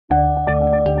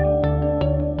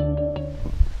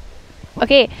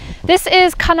Okay, this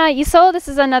is Kanaiso. This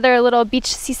is another little beach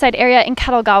seaside area in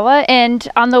Kadogawa, and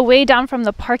on the way down from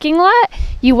the parking lot,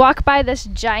 you walk by this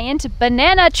giant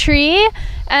banana tree,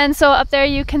 and so up there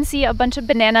you can see a bunch of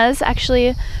bananas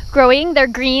actually growing. They're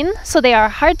green, so they are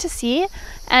hard to see,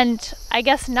 and I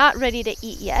guess not ready to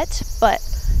eat yet, but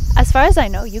as far as I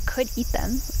know, you could eat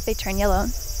them if they turn yellow.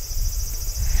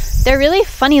 They're really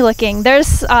funny looking. There's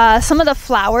some of the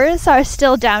flowers are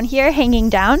still down here, hanging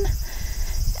down.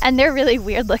 And they're really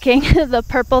weird looking, the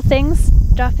purple things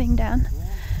dropping down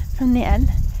from the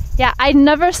end. Yeah, I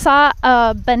never saw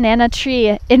a banana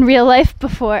tree in real life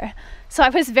before, so I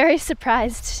was very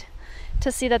surprised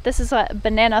to see that this is what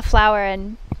banana flower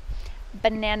and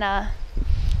banana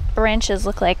branches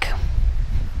look like.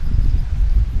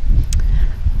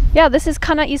 Yeah, this is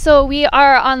Kanaiso. We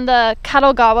are on the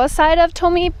Kadogawa side of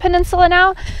Tomi Peninsula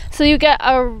now, so you get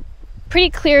a pretty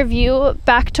clear view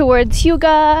back towards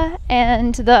Hyuga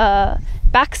and the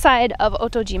backside of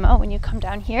Otojima when you come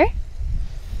down here.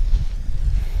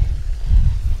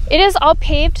 It is all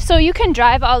paved, so you can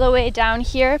drive all the way down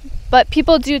here, but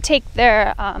people do take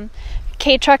their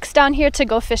K-trucks down here to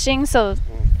go fishing, so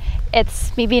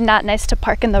it's maybe not nice to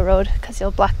park in the road because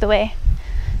you'll block the way.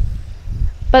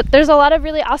 But there's a lot of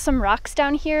really awesome rocks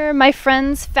down here. My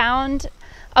friends found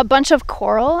a bunch of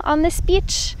coral on this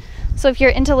beach. So if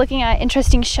you're into looking at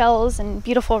interesting shells and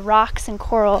beautiful rocks and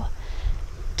coral,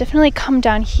 definitely come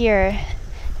down here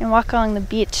and walk along the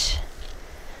beach.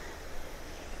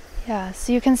 Yeah,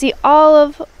 so you can see all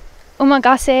of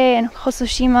Umagase and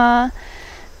Hososhima.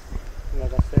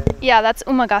 Umagase. Yeah, that's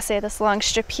Umagase, this long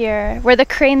strip here. Where the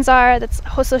cranes are, that's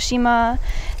Hososhima.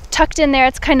 Tucked in there,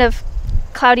 it's kind of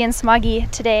cloudy and smoggy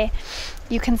today.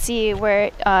 You can see where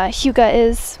Hyuga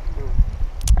is.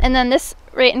 And then this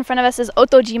right in front of us is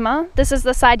Otojima. This is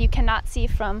the side you cannot see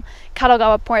from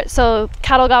Kadogawa Port. So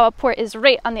Kadogawa Port is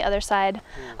right on the other side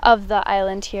of the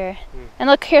island here. And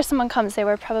look, here someone comes. They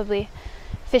were probably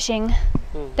fishing.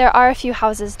 There are a few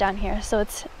houses down here, so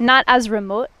it's not as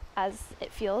remote as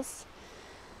it feels.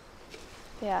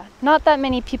 Yeah, not that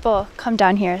many people come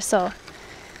down here, so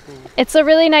it's a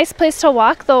really nice place to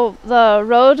walk. The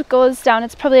road goes down,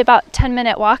 it's probably about a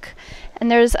 10-minute walk, and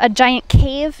there's a giant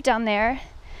cave down there.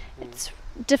 It's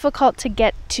difficult to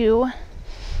get to,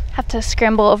 have to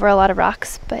scramble over a lot of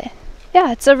rocks, but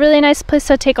yeah, it's a really nice place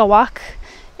to take a walk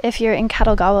if you're in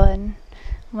Kadogawa and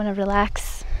want to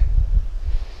relax.